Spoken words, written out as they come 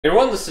Hey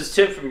everyone, this is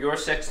Tim from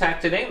YourSixTech.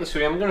 Today in this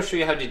video I'm going to show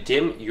you how to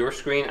dim your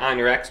screen on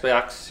your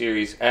Xbox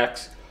Series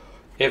X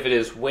if it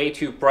is way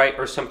too bright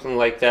or something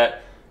like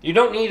that. You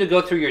don't need to go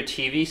through your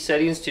TV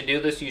settings to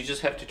do this, you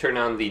just have to turn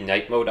on the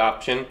night mode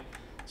option.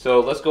 So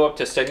let's go up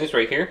to settings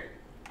right here,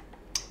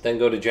 then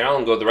go to general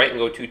and go to the right and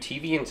go to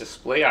TV and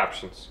display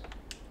options.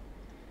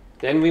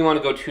 Then we want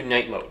to go to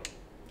night mode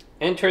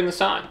and turn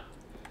this on.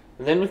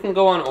 And then we can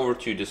go on over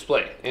to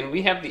display and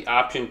we have the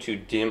option to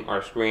dim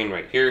our screen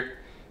right here.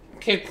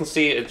 You can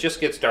see it just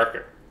gets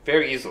darker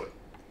very easily.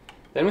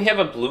 Then we have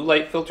a blue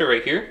light filter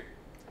right here.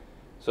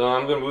 So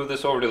I'm going to move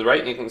this over to the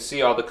right and you can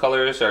see all the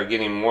colors are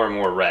getting more and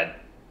more red.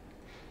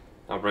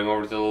 I'll bring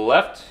over to the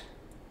left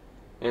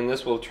and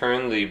this will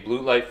turn the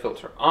blue light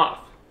filter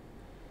off.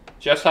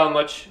 Just how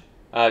much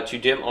to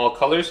dim all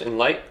colors and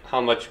light,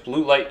 how much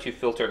blue light to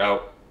filter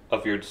out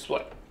of your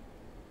display.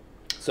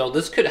 So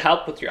this could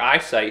help with your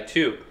eyesight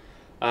too.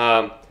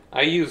 I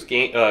use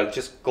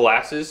just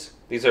glasses.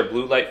 These are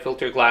blue light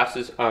filter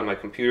glasses on my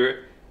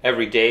computer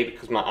every day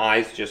because my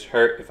eyes just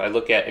hurt if I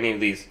look at any of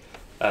these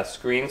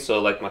screens.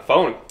 So like my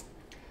phone,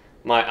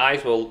 my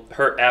eyes will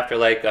hurt after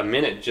like a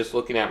minute just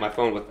looking at my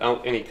phone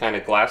without any kind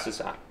of glasses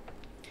on.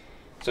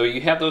 So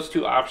you have those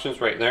two options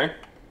right there.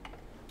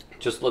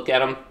 Just look at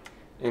them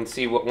and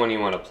see what one you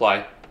want to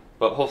apply.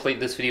 But hopefully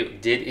this video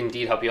did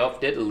indeed help you out.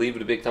 If it did, leave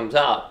it a big thumbs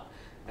up.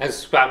 And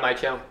subscribe to my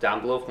channel down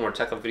below for more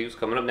tech videos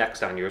coming up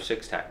next on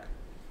YourSixTech.